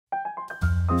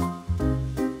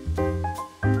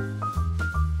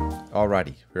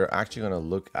Alrighty, we're actually going to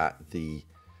look at the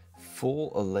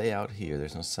full layout here.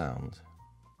 There's no sound.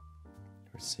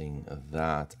 We're seeing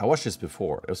that. I watched this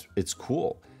before. It's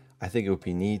cool. I think it would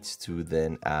be neat to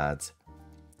then add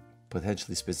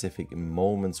potentially specific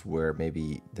moments where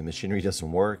maybe the machinery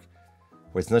doesn't work,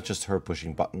 where it's not just her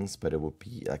pushing buttons, but it would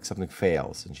be like something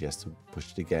fails and she has to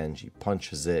push it again. She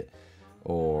punches it,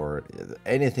 or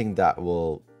anything that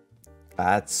will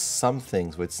add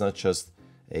something so it's not just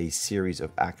a series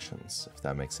of actions, if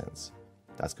that makes sense.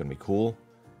 That's going to be cool.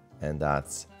 And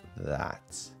that's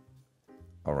that.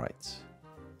 All right.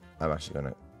 I'm actually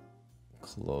going to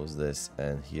close this.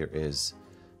 And here is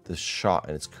the shot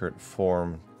in its current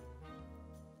form.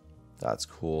 That's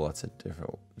cool. That's a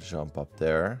different jump up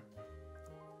there.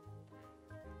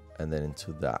 And then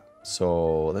into that.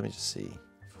 So let me just see.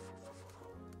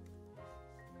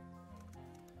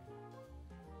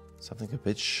 Something a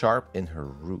bit sharp in her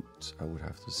root, I would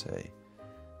have to say.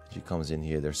 She comes in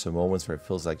here. There's some moments where it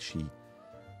feels like she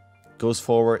goes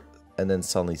forward and then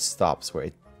suddenly stops,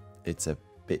 where it's a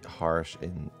bit harsh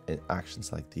in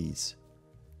actions like these.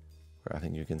 Where I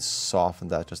think you can soften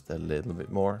that just a little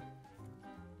bit more.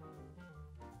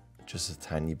 Just a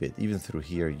tiny bit. Even through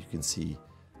here, you can see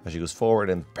as she goes forward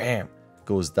and bam,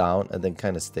 goes down and then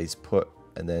kind of stays put.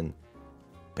 And then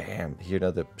bam, here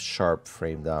another sharp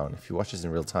frame down. If you watch this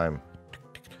in real time,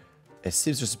 it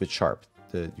seems just a bit sharp.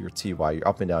 Your TY, your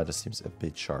up and down just seems a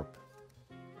bit sharp.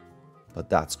 But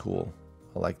that's cool.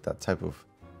 I like that type of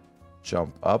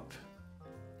jump up.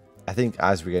 I think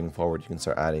as we're getting forward, you can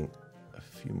start adding a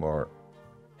few more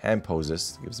hand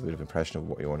poses. It gives a bit of impression of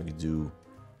what you want to do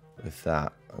with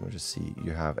that. Let me just see.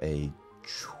 You have a...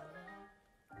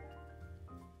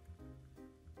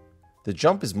 The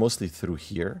jump is mostly through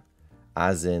here.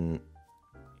 As in,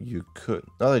 you could,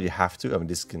 not that you have to, I mean,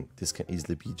 this can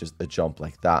easily be just a jump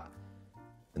like that.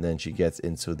 And then she gets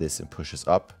into this and pushes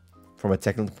up. From a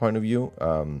technical point of view,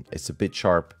 it's a bit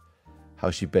sharp how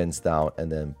she bends down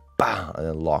and then bam, and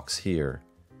then locks here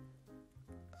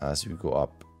as we go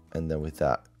up. And then with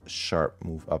that sharp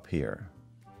move up here.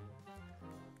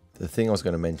 The thing I was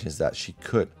going to mention is that she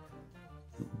could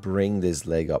bring this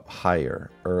leg up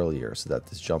higher earlier so that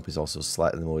this jump is also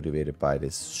slightly motivated by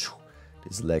this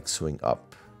leg swing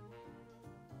up.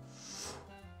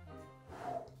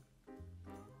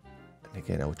 And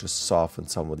again, I would just soften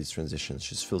some of these transitions. It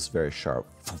just feels very sharp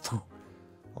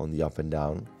on the up and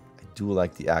down. I do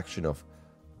like the action of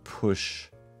push.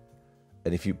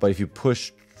 And if you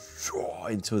push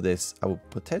into this, I would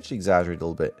potentially exaggerate a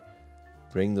little bit.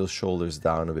 Bring those shoulders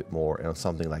down a bit more. And on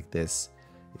something like this,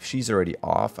 if she's already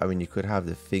off, I mean, you could have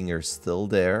the finger still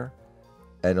there.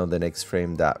 And on the next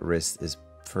frame, that wrist is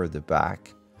further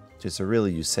back, just so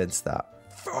really you sense that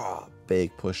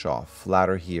big push off,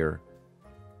 flatter here,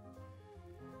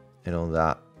 and on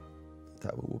that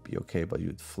would be okay, but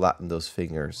you'd flatten those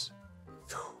fingers,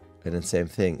 and then same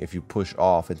thing, if you push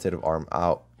off instead of arm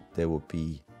out, they would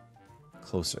be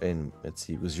closer in. Let's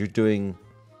see, because you're doing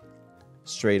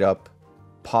straight up,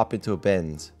 pop into a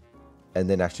bend, and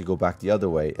then actually go back the other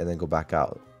way, and then go back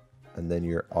out, and then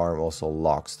your arm also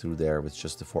locks through there with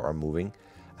just the forearm moving.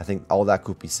 I think all that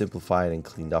could be simplified and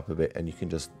cleaned up a bit, and you can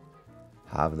just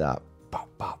have that pop,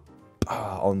 pop,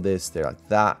 on this. They're like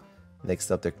that. Next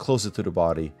up, they're closer to the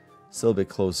body, still a bit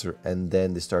closer, and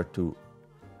then they start to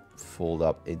fold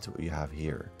up into what you have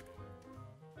here.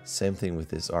 Same thing with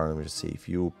this arm. Let me just see. If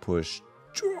you push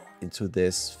into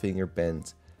this, finger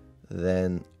bend,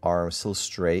 then arm still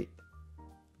straight,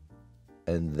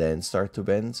 and then start to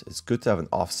bend. It's good to have an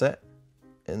offset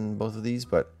in both of these,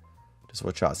 but just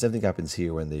watch out. Same thing happens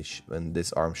here when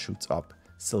this arm shoots up.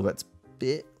 Silhouette's a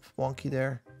bit wonky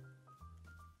there.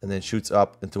 And then shoots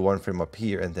up into one frame up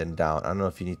here and then down. I don't know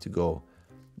if you need to go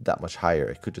that much higher.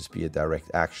 It could just be a direct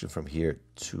action from here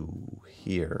to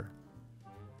here.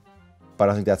 But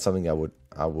I think that's something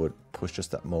I would push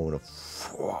just that moment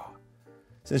of...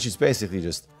 Since she's basically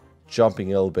just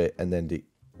jumping a little bit and then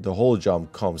the whole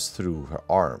jump comes through her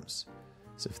arms.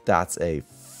 So if that's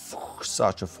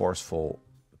such a forceful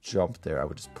jump there, I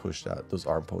would just push those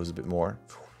arm poses a bit more.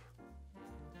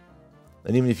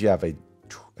 And even if you have a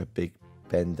big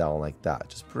bend down like that,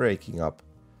 just breaking up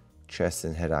chest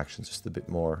and head actions just a bit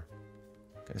more.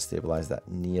 Gotta stabilize that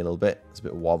knee a little bit. It's a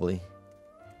bit wobbly.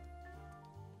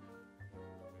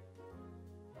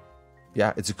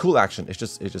 Yeah, it's a cool action. It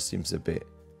just seems a bit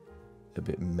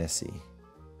messy.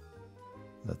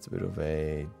 That's a bit of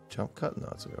a jump cut. No,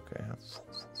 it's okay.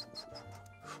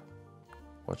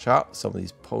 Watch out, some of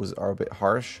these poses are a bit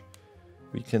harsh.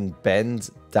 We can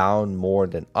bend down more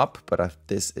than up, but if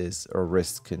this is, or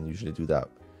wrist can usually do that.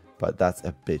 But that's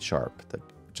a bit sharp. That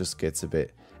just gets a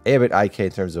bit IK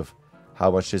in terms of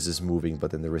how much this is moving,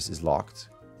 but then the wrist is locked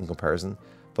in comparison.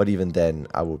 But even then,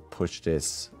 I would push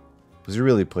this, because you're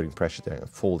really putting pressure there and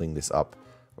folding this up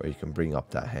where you can bring up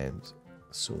that hand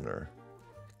sooner.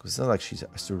 Because it's not like she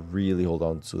has to really hold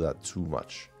on to that too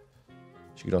much.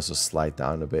 She can also slide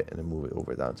down a bit and then move it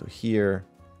over down to here.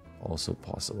 Also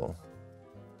possible.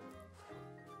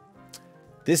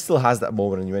 This still has that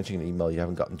moment, and you mentioned in the email you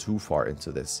haven't gotten too far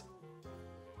into this.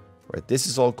 Right, this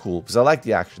is all cool, because I like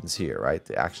the actions here, right?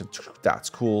 The action, that's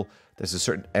cool. There's a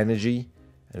certain energy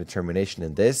and determination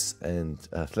in this, and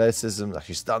athleticism. Like,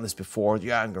 she's done this before.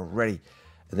 Yeah, I'm ready.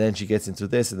 And then she gets into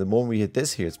this, and the moment we hit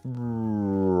this here,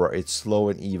 it's slow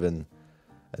and even.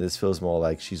 And this feels more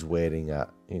like she's waiting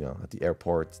at, you know, at the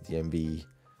airport, the DMV,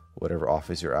 whatever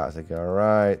office you're at. It's like, all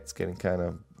right, it's getting kind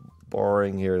of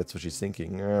boring here. That's what she's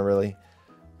thinking. Really?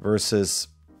 Versus,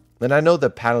 and I know the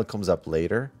panel comes up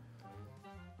later,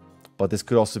 but this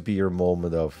could also be your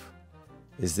moment of,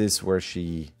 is this where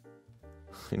she,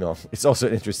 you know, it's also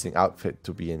an interesting outfit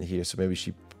to be in here. So maybe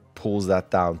she pulls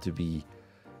that down to be,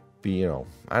 you know,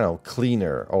 I don't know,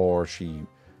 cleaner, or she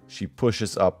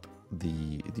pushes up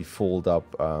the fold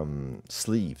up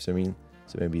sleeves. I mean,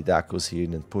 so maybe that goes here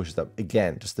and then pushes up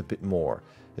again just a bit more,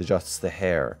 adjusts the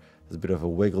hair. There's a bit of a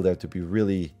wiggle there to be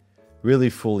really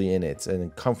fully in it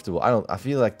and comfortable. I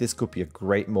feel like this could be a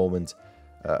great moment,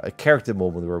 a character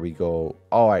moment where we go,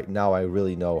 all right, now I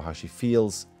really know how she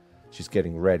feels. She's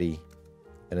getting ready,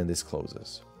 and then this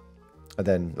closes. And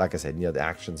then, like I said, you know, the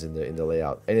actions in the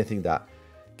layout, anything that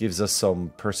gives us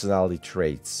some personality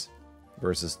traits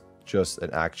versus just an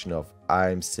action of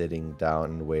I'm sitting down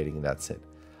and waiting, and that's it.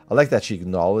 I like that she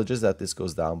acknowledges that this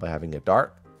goes down by having a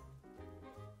dart.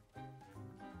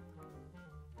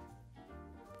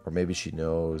 Or maybe she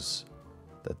knows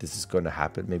that this is going to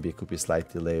happen. Maybe it could be a slight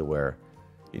delay where,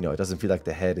 you know, it doesn't feel like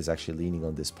the head is actually leaning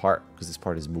on this part because this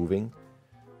part is moving.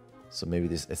 So maybe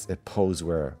this is a pose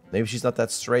where maybe she's not that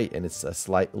straight and it's a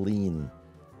slight lean,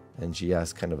 and she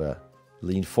has kind of a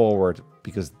lean forward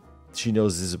because she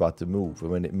knows this is about to move.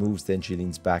 And when it moves, then she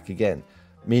leans back again,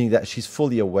 meaning that she's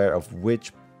fully aware of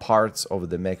which parts of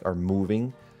the mech are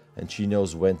moving, and she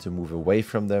knows when to move away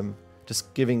from them.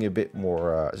 Just giving a bit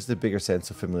more, just a bigger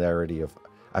sense of familiarity of,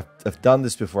 I've done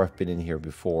this before, I've been in here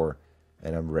before,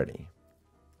 and I'm ready.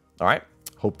 All right,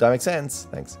 hope that makes sense.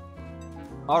 Thanks.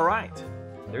 All right,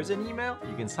 there's an email.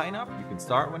 You can sign up, you can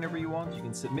start whenever you want, you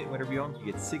can submit whenever you want. You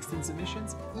get 16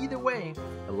 submissions. Either way,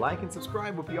 a like and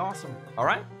subscribe would be awesome. All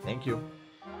right, thank you.